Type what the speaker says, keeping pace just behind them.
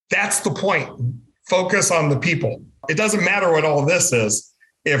that's the point. Focus on the people. It doesn't matter what all this is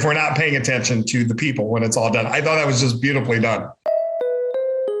if we're not paying attention to the people when it's all done. I thought that was just beautifully done.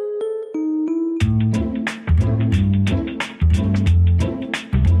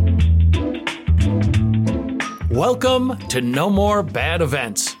 Welcome to No More Bad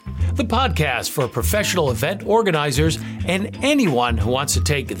Events, the podcast for professional event organizers and anyone who wants to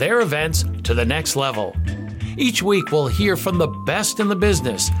take their events to the next level. Each week, we'll hear from the best in the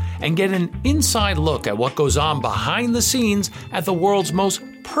business and get an inside look at what goes on behind the scenes at the world's most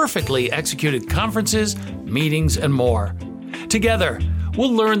perfectly executed conferences, meetings, and more. Together,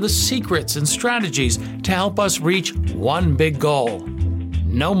 we'll learn the secrets and strategies to help us reach one big goal: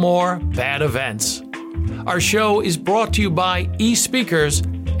 no more bad events. Our show is brought to you by eSpeakers,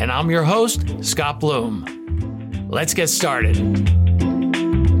 and I'm your host, Scott Bloom. Let's get started.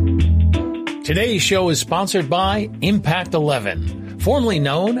 Today's show is sponsored by Impact 11, formerly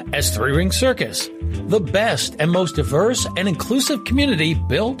known as Three Ring Circus, the best and most diverse and inclusive community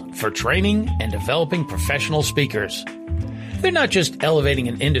built for training and developing professional speakers. They're not just elevating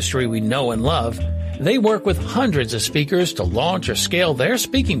an industry we know and love. They work with hundreds of speakers to launch or scale their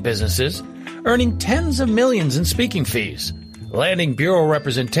speaking businesses, earning tens of millions in speaking fees, landing bureau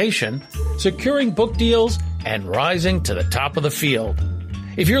representation, securing book deals, and rising to the top of the field.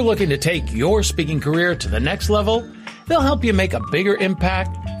 If you're looking to take your speaking career to the next level, they'll help you make a bigger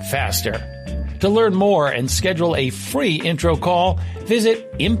impact faster. To learn more and schedule a free intro call,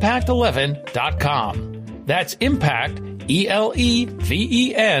 visit impact11.com. That's impact,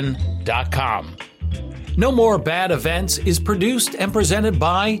 ELEVEN.com. No More Bad Events is produced and presented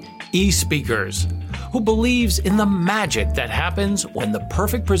by eSpeakers, who believes in the magic that happens when the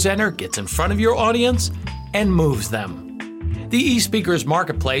perfect presenter gets in front of your audience and moves them. The eSpeakers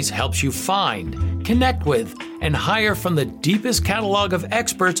marketplace helps you find, connect with, and hire from the deepest catalog of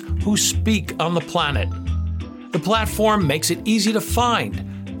experts who speak on the planet. The platform makes it easy to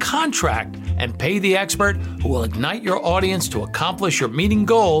find, contract, and pay the expert who will ignite your audience to accomplish your meeting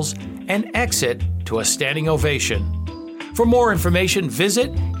goals and exit to a standing ovation. For more information,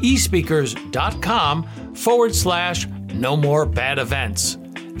 visit eSpeakers.com/no more bad events.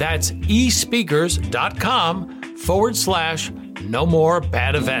 That's eSpeakers.com/no more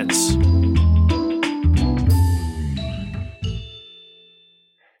bad events.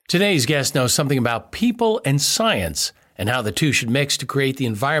 Today's guest knows something about people and science and how the two should mix to create the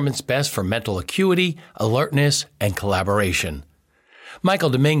environments best for mental acuity, alertness, and collaboration.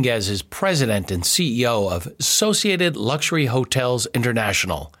 Michael Dominguez is president and CEO of Associated Luxury Hotels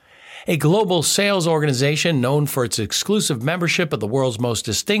International, a global sales organization known for its exclusive membership of the world's most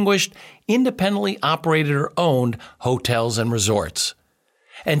distinguished, independently operated or owned hotels and resorts.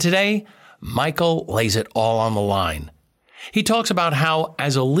 And today, Michael lays it all on the line. He talks about how,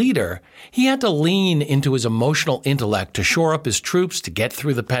 as a leader, he had to lean into his emotional intellect to shore up his troops to get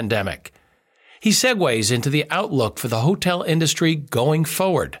through the pandemic. He segues into the outlook for the hotel industry going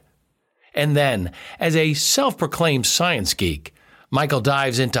forward. And then, as a self-proclaimed science geek, Michael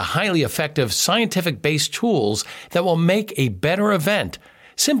dives into highly effective scientific-based tools that will make a better event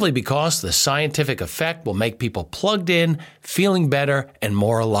simply because the scientific effect will make people plugged in, feeling better, and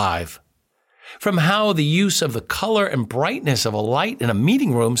more alive. From how the use of the color and brightness of a light in a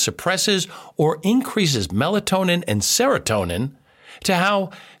meeting room suppresses or increases melatonin and serotonin, to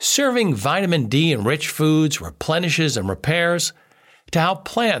how serving vitamin D and rich foods replenishes and repairs, to how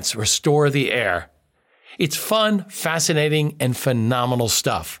plants restore the air. It's fun, fascinating, and phenomenal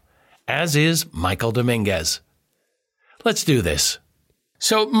stuff, as is Michael Dominguez. Let's do this.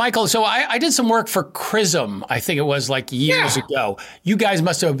 So, Michael, I did some work for Chrism, I think it was like years ago. You guys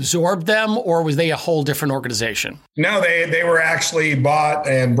must have absorbed them, or was they a whole different organization? No, they were actually bought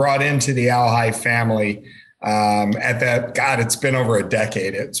and brought into the Alhi family. It's been over a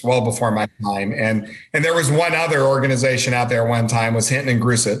decade. It's well before my time. And there was one other organization out there one time, was Hinton and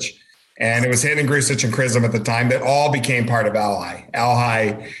Grusich. And it was Hinton and Grusich and Chrism at the time that all became part of Alhi.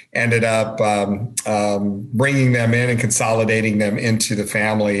 Alhi ended up bringing them in and consolidating them into the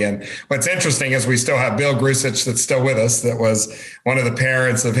family. And what's interesting is we still have Bill Grusich that's still with us, that was one of the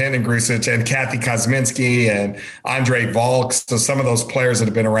parents of Hinton and Grusich, and Kathy Kosminski and Andre Volks. So some of those players that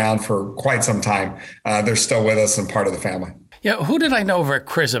have been around for quite some time, they're still with us and part of the family. Yeah, who did I know over at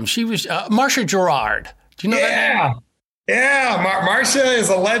Chrism? She was Marcia Gerard. Do you know that name? Yeah, Marcia is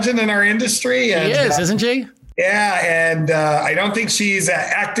a legend in our industry. And, she is, isn't she? Yeah, and I don't think she's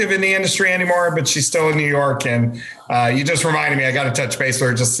active in the industry anymore, but she's still in New York. And you just reminded me, I got to touch base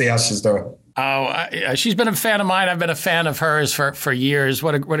with her just to see how she's doing. Oh, she's been a fan of mine. I've been a fan of hers for years.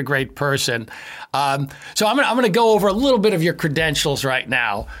 What a great person. So I'm going to go over a little bit of your credentials right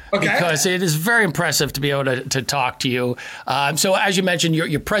now, because it is very impressive to be able to talk to you. So as you mentioned,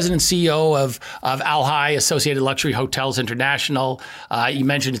 you're president and CEO of Alhai Associated Luxury Hotels International. You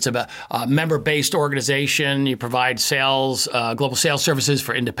mentioned it's a member-based organization. You provide global sales services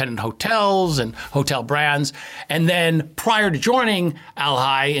for independent hotels and hotel brands. And then prior to joining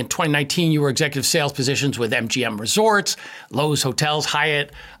Alhai in 2019, you were executive sales positions with MGM Resorts, Loews Hotels,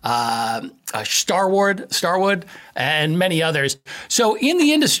 Hyatt, Starwood, and many others. So in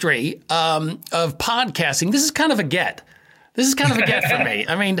the industry of podcasting, this is kind of a get. This is kind of a get for me.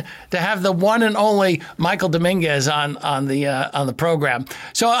 I mean, to have the one and only Michael Dominguez on the program.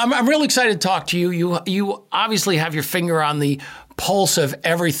 So I'm really excited to talk to you. You obviously have your finger on the pulse of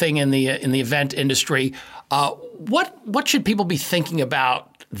everything in the event industry. What should people be thinking about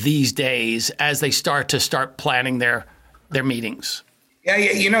these days as they start planning their meetings? Yeah,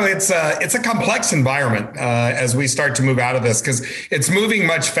 it's a complex environment as we start to move out of this, because it's moving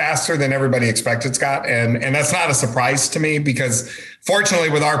much faster than everybody expected, Scott, and that's not a surprise to me, because fortunately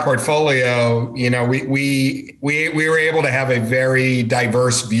with our portfolio, we were able to have a very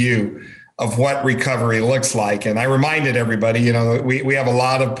diverse view of what recovery looks like. And I reminded everybody, we have a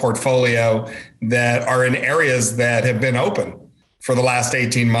lot of portfolio that are in areas that have been open for the last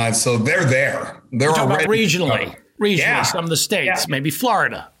 18 months, so they're there. They're already regionally. Some of the states, maybe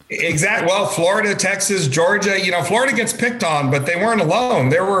Florida. Exactly. Well, Florida, Texas, Georgia, Florida gets picked on, but they weren't alone.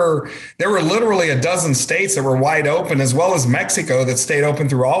 There were literally a dozen states that were wide open, as well as Mexico that stayed open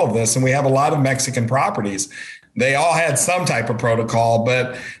through all of this. And we have a lot of Mexican properties. They all had some type of protocol,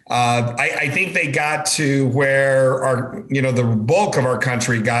 but I think they got to where the bulk of our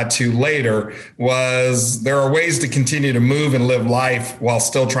country got to later was there are ways to continue to move and live life while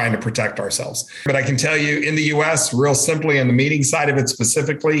still trying to protect ourselves. But I can tell you in the U.S., real simply, in the meeting side of it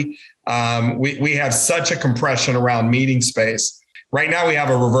specifically, we have such a compression around meeting space. Right now, we have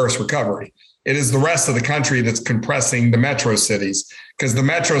a reverse recovery. It is the rest of the country that's compressing the metro cities, because the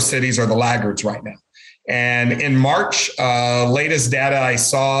metro cities are the laggards right now. And in March, latest data I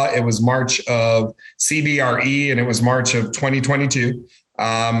saw, it was March of CBRE, and it was March of 2022.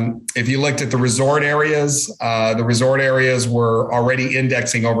 If you looked at the resort areas were already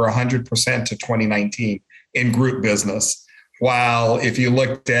indexing over 100% to 2019 in group business. While if you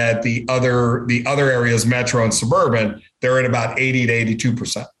looked at the other areas, metro and suburban, they're at about 80 to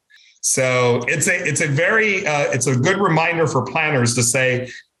 82%. So it's a good reminder for planners to say,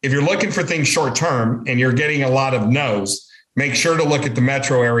 if you're looking for things short term and you're getting a lot of no's, make sure to look at the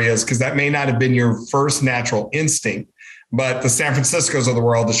metro areas, because that may not have been your first natural instinct. But the San Franciscos of the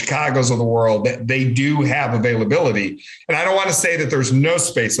world, the Chicagos of the world, they do have availability. And I don't want to say that there's no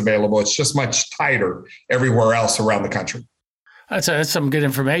space available. It's just much tighter everywhere else around the country. That's some good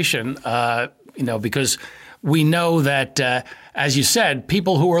information, because we know that, as you said,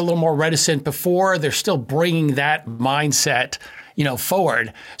 people who were a little more reticent before, they're still bringing that mindset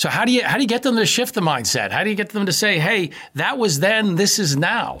forward. So how do you get them to shift the mindset? How do you get them to say, hey, that was then, this is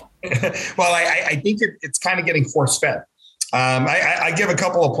now? Well, I think it's kind of getting force fed. I give a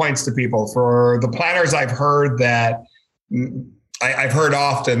couple of points to people. For the planners, I've heard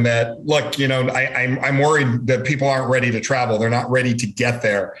often that, look, I'm worried that people aren't ready to travel. They're not ready to get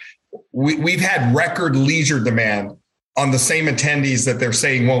there. We've had record leisure demand on the same attendees that they're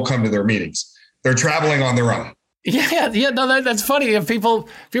saying won't come to their meetings. They're traveling on their own. Yeah. No, that's funny. If people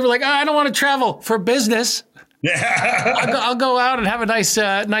are like, I don't want to travel for business. Yeah, I'll go out and have a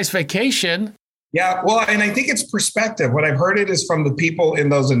nice vacation. Yeah, well, and I think it's perspective. What I've heard it is from the people in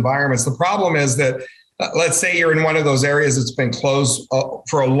those environments. The problem is that, let's say you're in one of those areas that's been closed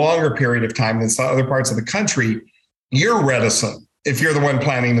for a longer period of time than some other parts of the country. You're reticent if you're the one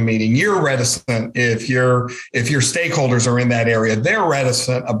planning the meeting. You're reticent if your stakeholders are in that area. They're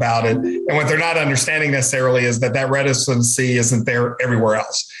reticent about it. And what they're not understanding necessarily is that reticency isn't there everywhere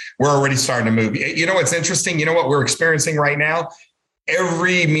else. We're already starting to move. What's interesting? You know what we're experiencing right now?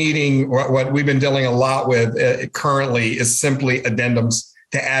 Every meeting, what we've been dealing a lot with currently is simply addendums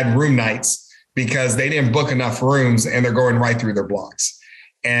to add room nights, because they didn't book enough rooms and they're going right through their blocks.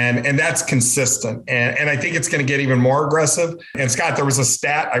 And that's consistent. And I think it's going to get even more aggressive. And Scott, there was a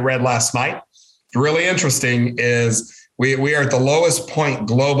stat I read last night. Really interesting is we are at the lowest point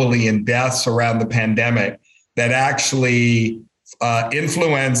globally in deaths around the pandemic, that actually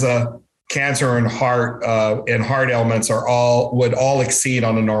influenza, cancer, and heart ailments would all exceed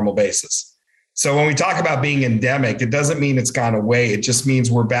on a normal basis. So when we talk about being endemic, it doesn't mean it's gone away. It just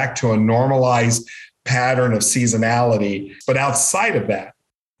means we're back to a normalized pattern of seasonality. But outside of that,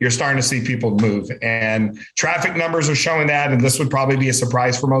 you're starting to see people move, and traffic numbers are showing that. And this would probably be a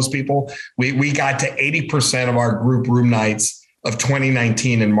surprise for most people. We got to 80% of our group room nights of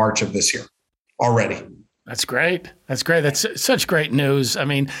 2019 in March of this year already. That's great. That's great. That's such great news. I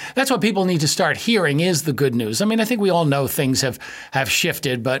mean, that's what people need to start hearing is the good news. I mean, I think we all know things have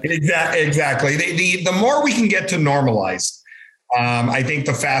shifted, but exactly. The more we can get to normalized, I think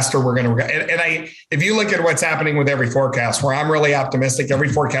the faster we're going to. And if you look at what's happening with every forecast, where I'm really optimistic, every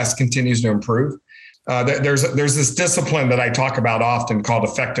forecast continues to improve. There's this discipline that I talk about often called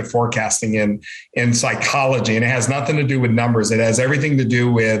effective forecasting in psychology, and it has nothing to do with numbers. It has everything to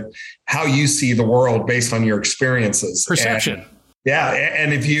do with how you see the world based on your experiences, perception.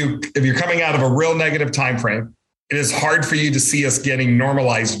 And if you're coming out of a real negative time frame, it is hard for you to see us getting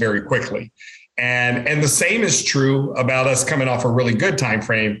normalized very quickly. And the same is true about us coming off a really good time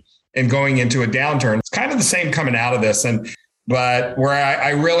frame and going into a downturn. It's kind of the same coming out of this. But where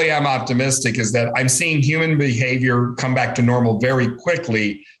I really am optimistic is that I'm seeing human behavior come back to normal very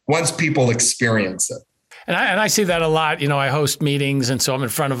quickly once people experience it. And I see that a lot. You know, I host meetings, and so I'm in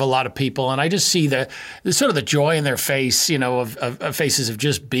front of a lot of people, and I just see the sort of the joy in their face, you know, of faces of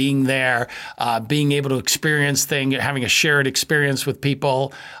just being there, being able to experience things, having a shared experience with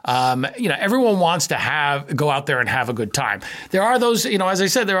people. You know, everyone wants to go out there and have a good time. There are those, you know, as I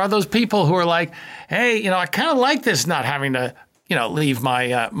said, there are those people who are like, hey, you know, I kind of like this not having to, you know, leave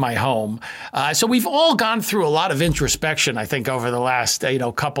my home. So we've all gone through a lot of introspection, I think, over the last,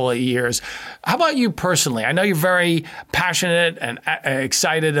 couple of years. How about you personally? I know you're very passionate and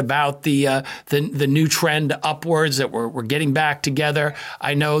excited about the new trend upwards, that we're getting back together.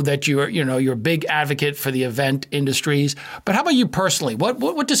 I know that you're a big advocate for the event industries. But how about you personally?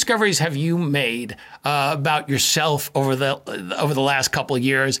 What discoveries have you made about yourself over the last couple of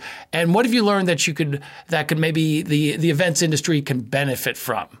years? And what have you learned that could maybe the events industry can benefit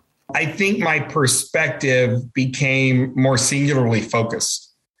from? I think my perspective became more singularly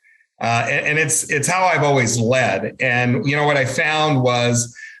focused. And it's how I've always led. And, you know, what I found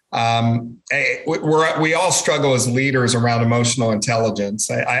was we all struggle as leaders around emotional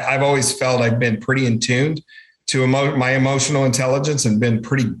intelligence. I've always felt I've been pretty in tune to my emotional intelligence and been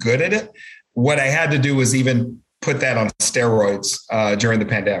pretty good at it. What I had to do was even put that on steroids during the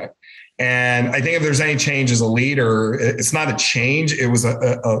pandemic. And I think if there's any change as a leader, it's not a change. It was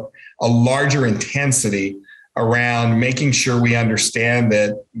a larger intensity around making sure we understand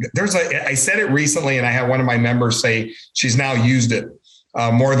that I said it recently, and I had one of my members say she's now used it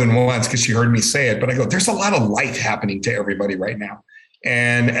more than once because she heard me say it. But I go, there's a lot of life happening to everybody right now.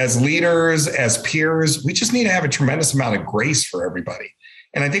 And as leaders, as peers, we just need to have a tremendous amount of grace for everybody.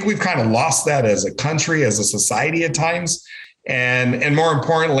 And I think we've kind of lost that as a country, as a society at times. And more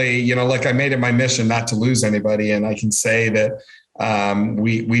importantly, you know, like I made it my mission not to lose anybody. And I can say that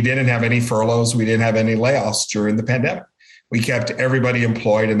we didn't have any furloughs. We didn't have any layoffs during the pandemic. We kept everybody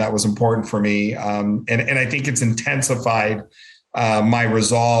employed, and that was important for me. And I think it's intensified my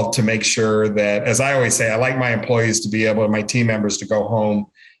resolve to make sure that, as I always say, I like my employees to be able, my team members to go home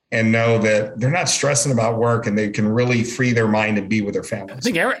and know that they're not stressing about work, and they can really free their mind and be with their families.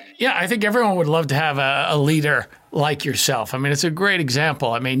 I think everyone would love to have a leader like yourself. I mean, it's a great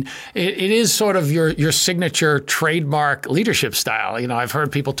example. I mean, it is sort of your signature trademark leadership style. You know, I've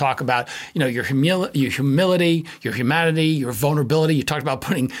heard people talk about, you know, your humility, your humanity, your vulnerability. You talked about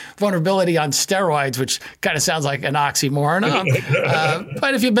putting vulnerability on steroids, which kind of sounds like an oxymoron.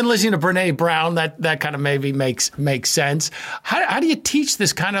 But if you've been listening to Brene Brown, that kind of maybe makes sense. How do you teach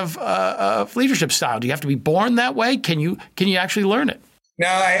this kind of leadership style? Do you have to be born that way? Can you actually learn it? No,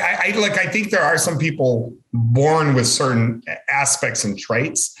 I think there are some people born with certain aspects and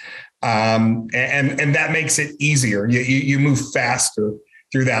traits, and that makes it easier. You move faster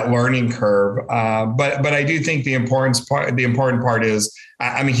through that learning curve. But I do think the important part is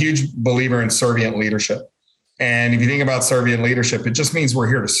I'm a huge believer in servant leadership. And if you think about servant leadership, it just means we're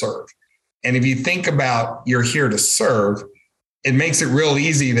here to serve. And if you think about you're here to serve, it makes it real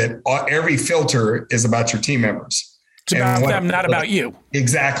easy that every filter is about your team members. It's about them, not about you.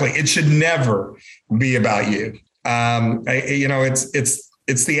 Exactly. It should never be about you.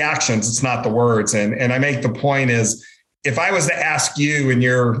 It's the actions. It's not the words. And I make the point is, if I was to ask you in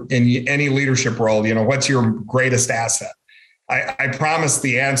any leadership role, you know, what's your greatest asset? I promise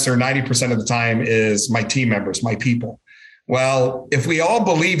the answer 90% of the time is my team members, my people. Well, if we all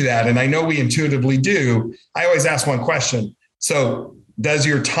believe that, and I know we intuitively do, I always ask one question. So does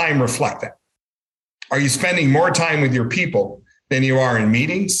your time reflect that? Are you spending more time with your people than you are in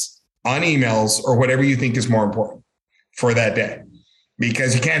meetings, on emails, or whatever you think is more important for that day?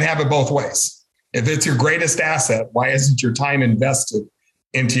 Because you can't have it both ways. If it's your greatest asset, why isn't your time invested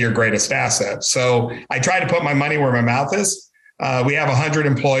into your greatest asset. So I try to put my money where my mouth is. We have 100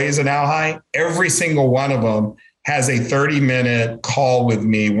 employees in Alhi. Every single one of them has a 30-minute call with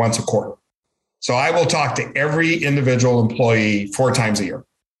me once a quarter. So I will talk to every individual employee 4 times a year.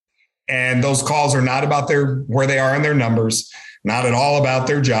 And those calls are not about where they are in their numbers, not at all about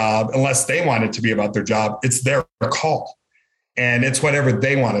their job, unless they want it to be about their job. It's their call. And it's whatever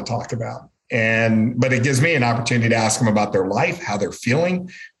they want to talk about. But it gives me an opportunity to ask them about their life, how they're feeling,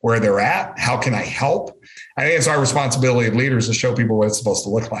 where they're at, how can I help? I think it's our responsibility of leaders to show people what it's supposed to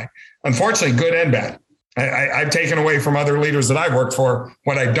look like. Unfortunately, good and bad. I've taken away from other leaders that I've worked for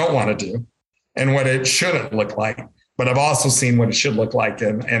what I don't want to do and what it shouldn't look like. But I've also seen what it should look like.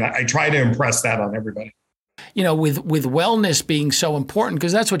 And I try to impress that on everybody. You know, with wellness being so important,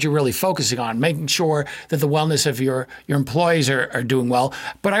 because that's what you're really focusing on, making sure that the wellness of your employees are doing well.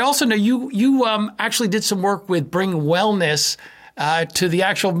 But I also know you actually did some work with bringing wellness to the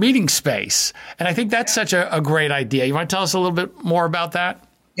actual meeting space. And I think that's such a great idea. You want to tell us a little bit more about that?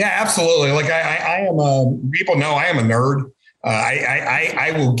 Yeah, absolutely. Like I am people know I am a nerd.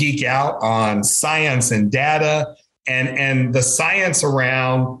 I will geek out on science and data and the science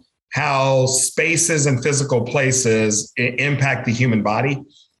around how spaces and physical places impact the human body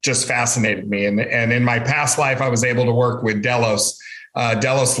just fascinated me. And in my past life, I was able to work with Delos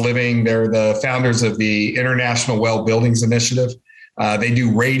Living. They're the founders of the International Well Buildings Initiative. They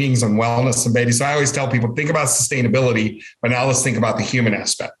do ratings on wellness and beauty. So I always tell people, think about sustainability, but now let's think about the human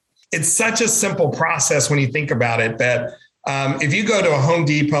aspect. It's such a simple process when you think about it that if you go to a Home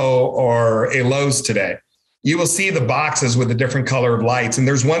Depot or a Lowe's today, you will see the boxes with the different color of lights. And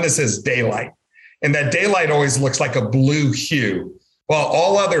there's one that says daylight. And that daylight always looks like a blue hue. Well,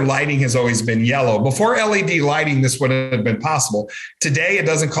 all other lighting has always been yellow. Before LED lighting, this wouldn't have been possible. Today, it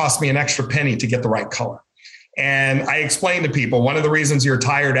doesn't cost me an extra penny to get the right color. And I explain to people, one of the reasons you're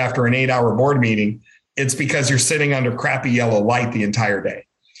tired after an 8-hour board meeting, it's because you're sitting under crappy yellow light the entire day.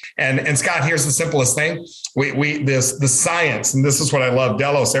 And Scott, here's the simplest thing. The science, and this is what I love,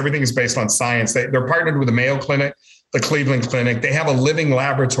 Delos, everything is based on science. They're partnered with the Mayo Clinic, the Cleveland Clinic. They have a living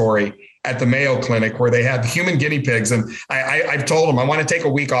laboratory at the Mayo Clinic where they have human guinea pigs. And I've told them I want to take a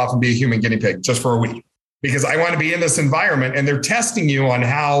week off and be a human guinea pig just for a week because I want to be in this environment. And they're testing you on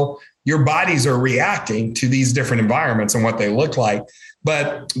how your bodies are reacting to these different environments and what they look like.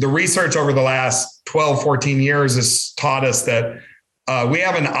 But the research over the last 12, 14 years has taught us that we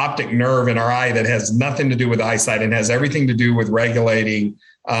have an optic nerve in our eye that has nothing to do with eyesight and has everything to do with regulating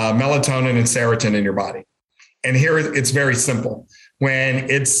melatonin and serotonin in your body. And here it's very simple. When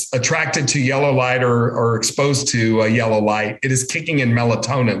it's attracted to yellow light or exposed to a yellow light, it is kicking in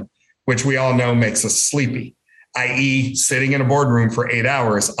melatonin, which we all know makes us sleepy, i.e. sitting in a boardroom for 8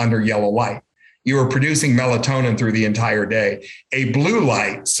 hours under yellow light. You are producing melatonin through the entire day. A blue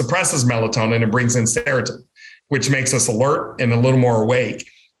light suppresses melatonin and brings in serotonin, which makes us alert and a little more awake.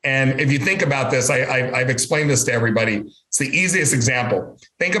 And if you think about this, I've explained this to everybody. It's the easiest example.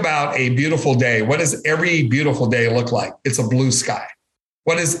 Think about a beautiful day. What does every beautiful day look like? It's a blue sky.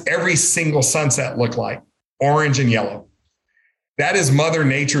 What does every single sunset look like? Orange and yellow. That is Mother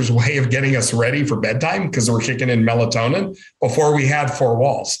Nature's way of getting us ready for bedtime because we're kicking in melatonin before we had 4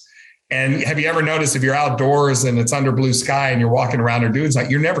 walls. And have you ever noticed if you're outdoors and it's under blue sky and you're walking around or doing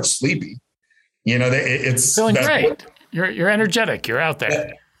something, you're never sleepy. You know, it's feeling great. You're energetic. You're out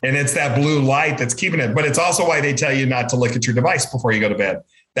there. And it's that blue light that's keeping it. But it's also why they tell you not to look at your device before you go to bed.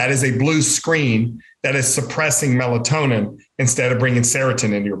 That is a blue screen that is suppressing melatonin instead of bringing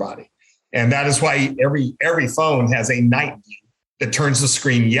serotonin into your body. And that is why every phone has a night view that turns the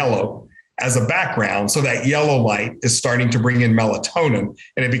screen yellow as a background. So that yellow light is starting to bring in melatonin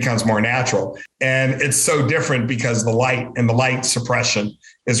and it becomes more natural. And it's so different because the light and the light suppression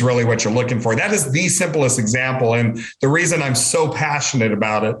is really what you're looking for. That is the simplest example. And the reason I'm so passionate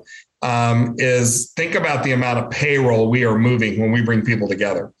about it is think about the amount of payroll we are moving when we bring people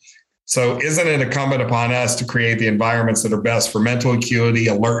together. So isn't it incumbent upon us to create the environments that are best for mental acuity,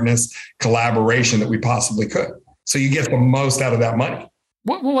 alertness, collaboration that we possibly could? So you get the most out of that money.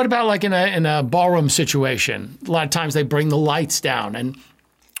 What about like in a ballroom situation? A lot of times they bring the lights down, and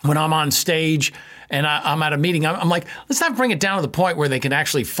when I'm on stage and I'm at a meeting, I'm like, let's not bring it down to the point where they can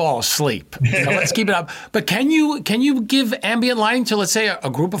actually fall asleep. You know, let's keep it up. But can you give ambient lighting to, let's say, a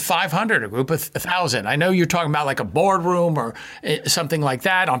group of 500, a group of 1,000? I know you're talking about like a boardroom or something like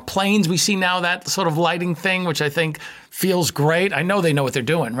that. On planes, we see now that sort of lighting thing, which I think feels great. I know they know what they're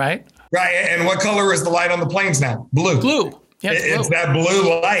doing, right? Right. And what color is the light on the planes now? Blue. Blue. Yeah, it's that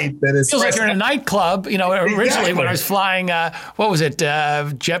blue light that is. Feels like you're in a nightclub. Originally Exactly. when I was flying, what was it,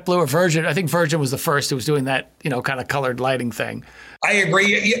 JetBlue or Virgin? I think Virgin was the first who was doing that, kind of colored lighting thing. I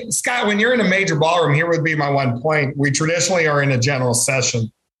agree. Scott, when you're in a major ballroom, here would be my one point. We traditionally are in a general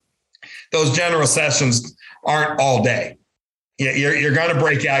session. Those general sessions aren't all day. You're going to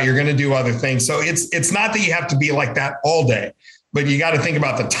break out. You're going to do other things. So it's not that you have to be like that all day, but you got to think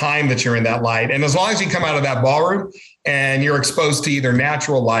about the time that you're in that light. And as long as you come out of that ballroom and you're exposed to either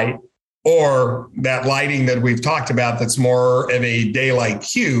natural light or that lighting that we've talked about, that's more of a daylight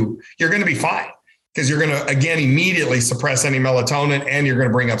hue, you're going to be fine. Because you're going to, again, immediately suppress any melatonin and you're going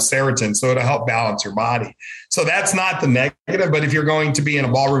to bring up serotonin. So it'll help balance your body. So that's not the negative. But if you're going to be in a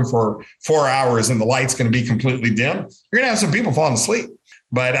ballroom for 4 hours and the light's going to be completely dim, you're going to have some people falling asleep.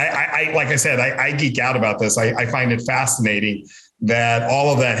 But I like I said, I geek out about this. I find it fascinating that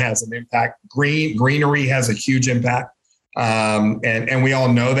all of that has an impact. Greenery has a huge impact. And we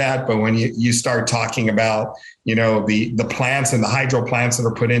all know that. But when you start talking about, the plants and the hydro plants that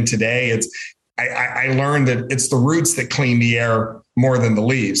are put in today, I learned that it's the roots that clean the air more than the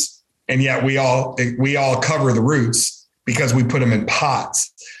leaves. And yet we all cover the roots because we put them in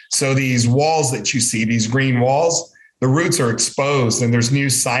pots. So these walls that you see, these green walls, the roots are exposed and there's new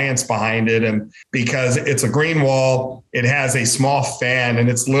science behind it. And because it's a green wall, it has a small fan and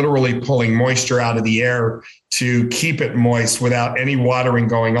it's literally pulling moisture out of the air to keep it moist without any watering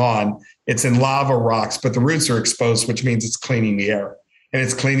going on. It's in lava rocks, but the roots are exposed, which means it's cleaning the air. And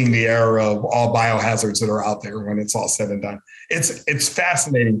it's cleaning the air of all biohazards that are out there when it's all said and done. It's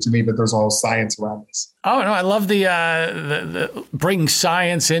fascinating to me that there's all science around this. Oh, no, I love the bringing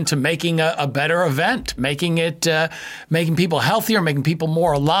science into making a better event, making people healthier, making people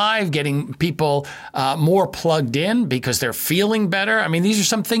more alive, getting people more plugged in because they're feeling better. I mean, these are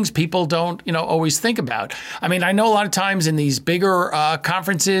some things people don't, always think about. I mean, I know a lot of times in these bigger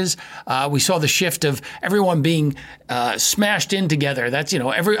conferences, we saw the shift of everyone being smashed in together. That's,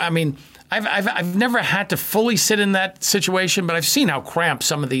 I've never had to fully sit in that situation, but I've seen how cramped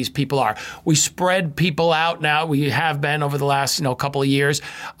some of these people are. We spread people out now. We have been over the last, couple of years.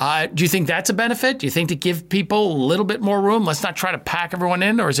 Do you think that's a benefit? Do you think to give people a little bit more room? Let's not try to pack everyone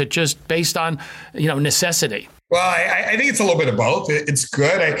in, or is it just based on, necessity? Well, I think it's a little bit of both. It's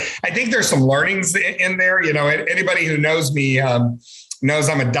good. I think there's some learnings in there. Anybody who knows me knows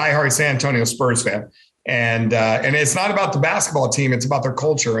I'm a diehard San Antonio Spurs fan. And it's not about the basketball team. It's about their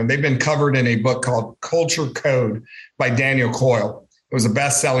culture. And they've been covered in a book called Culture Code by Daniel Coyle. It was a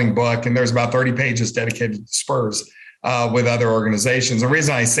best-selling book, and there's about 30 pages dedicated to Spurs with other organizations. The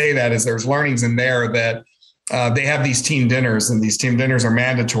reason I say that is there's learnings in there that they have these team dinners, and these team dinners are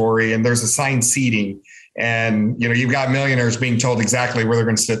mandatory, and there's assigned seating. And, you've got millionaires being told exactly where they're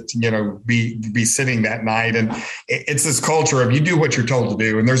going to sit, be sitting that night. And it's this culture of you do what you're told to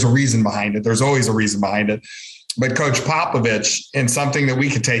do. And there's a reason behind it. There's always a reason behind it. But Coach Popovich, in something that we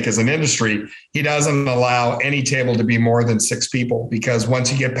could take as an industry, he doesn't allow any table to be more than 6 people, because once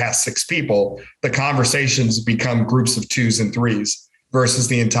you get past 6 people, the conversations become groups of 2s and 3s versus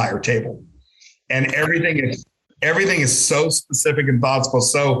the entire table. And everything is so specific and thoughtful.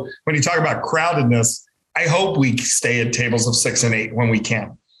 So when you talk about crowdedness, I hope we stay at tables of 6 and 8 when we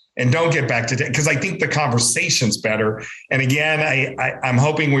can, and don't get back to because I think the conversation's better. And again, I'm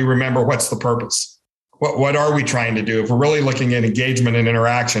hoping we remember what's the purpose. What are we trying to do? If we're really looking at engagement and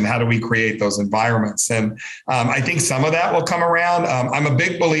interaction, how do we create those environments? And I think some of that will come around. I'm a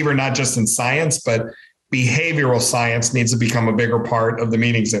big believer, not just in science, but behavioral science needs to become a bigger part of the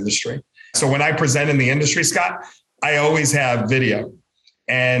meetings industry. So when I present in the industry, Scott, I always have video.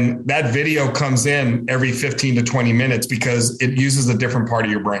 And that video comes in every 15 to 20 minutes because it uses a different part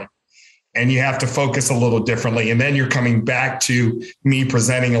of your brain. And you have to focus a little differently. And then you're coming back to me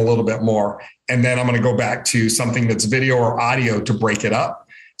presenting a little bit more. And then I'm going to go back to something that's video or audio to break it up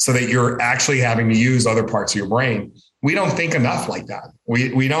so that you're actually having to use other parts of your brain. We don't think enough like that.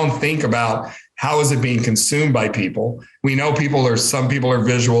 We don't think about how is it being consumed by people. We know some people are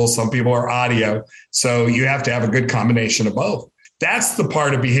visual, some people are audio. So you have to have a good combination of both. That's the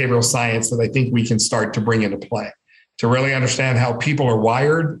part of behavioral science that I think we can start to bring into play to really understand how people are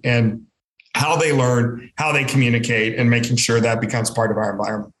wired and how they learn, how they communicate, and making sure that becomes part of our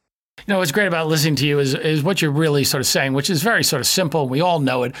environment. What's great about listening to you is what you're really sort of saying, which is very sort of simple. We all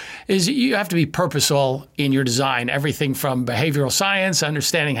know it, is you have to be purposeful in your design. Everything from behavioral science,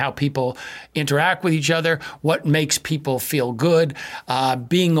 understanding how people interact with each other, what makes people feel good,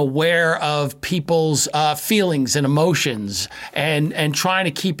 being aware of people's feelings and emotions, and trying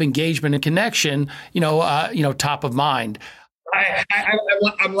to keep engagement and connection, top of mind.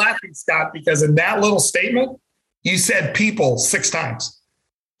 I'm laughing, Scott, because in that little statement, You said people 6 times.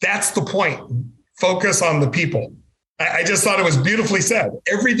 That's the point. Focus on the people. I just thought it was beautifully said.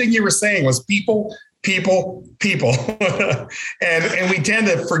 Everything you were saying was people, people, people. and we tend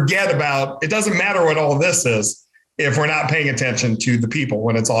to forget about, it doesn't matter what all of this is if we're not paying attention to the people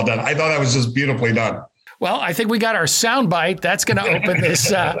when it's all done. I thought that was just beautifully done. Well, I think we got our soundbite. That's going to open this.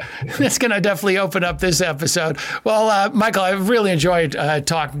 That's going to definitely open up this episode. Well, Michael, I've really enjoyed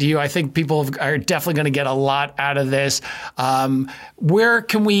talking to you. I think people are definitely going to get a lot out of this. Where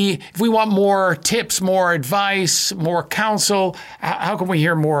can we, if we want more tips, more advice, more counsel, how can we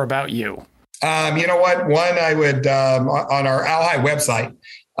hear more about you? You know what? One, I would on our ALHI website.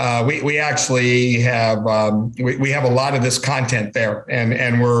 We actually have we have a lot of this content there,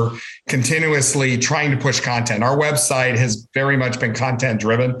 and we're continuously trying to push content. Our website has very much been content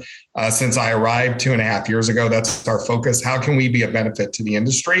driven since I arrived 2.5 years ago. That's our focus. How can we be a benefit to the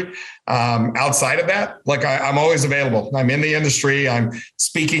industry? Outside of that, like I'm always available. I'm in the industry. I'm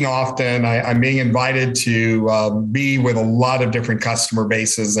speaking often. I'm being invited to be with a lot of different customer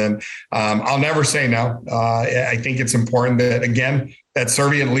bases, and I'll never say no. I think it's important that, again, that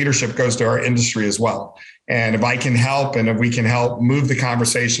servant leadership goes to our industry as well. And if I can help, and if we can help move the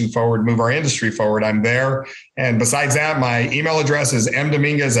conversation forward, move our industry forward, I'm there. And besides that, my email address is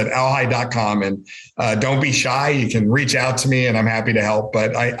mdominguez@alhi.com. And don't be shy. You can reach out to me and I'm happy to help.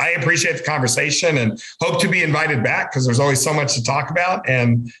 But I appreciate the conversation and hope to be invited back because there's always so much to talk about.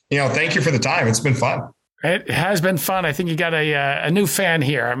 And, thank you for the time. It's been fun. It has been fun. I think you got a new fan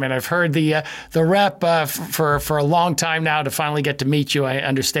here. I mean, I've heard the rep for a long time now. To finally get to meet you, I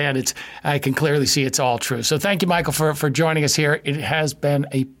understand I can clearly see it's all true. So thank you, Michael, for joining us here. It has been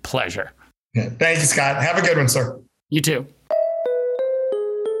a pleasure. Yeah, thank you, Scott. Have a good one, sir. You too.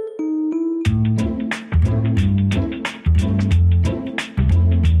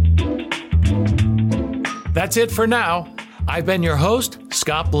 That's it for now. I've been your host,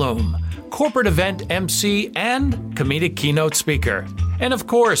 Scott Bloom, corporate event MC and comedic keynote speaker. And of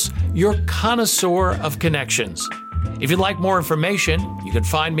course, your connoisseur of connections. If you'd like more information, you can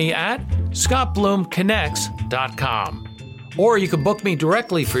find me at scottbloomconnects.com. Or you can book me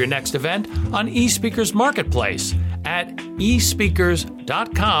directly for your next event on eSpeakers Marketplace at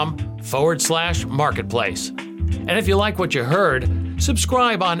espeakers.com/marketplace. And if you like what you heard,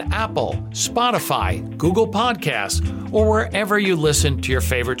 subscribe on Apple, Spotify, Google Podcasts, or wherever you listen to your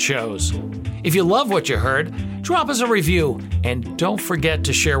favorite shows. If you love what you heard, drop us a review and don't forget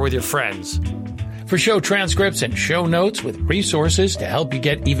to share with your friends. For show transcripts and show notes with resources to help you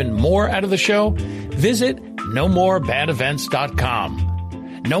get even more out of the show, visit nomorebadevents.com.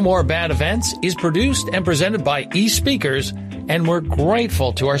 No More Bad Events is produced and presented by eSpeakers, and we're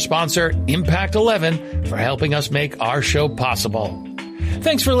grateful to our sponsor, Impact 11, for helping us make our show possible.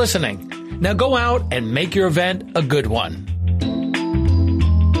 Thanks for listening. Now go out and make your event a good one.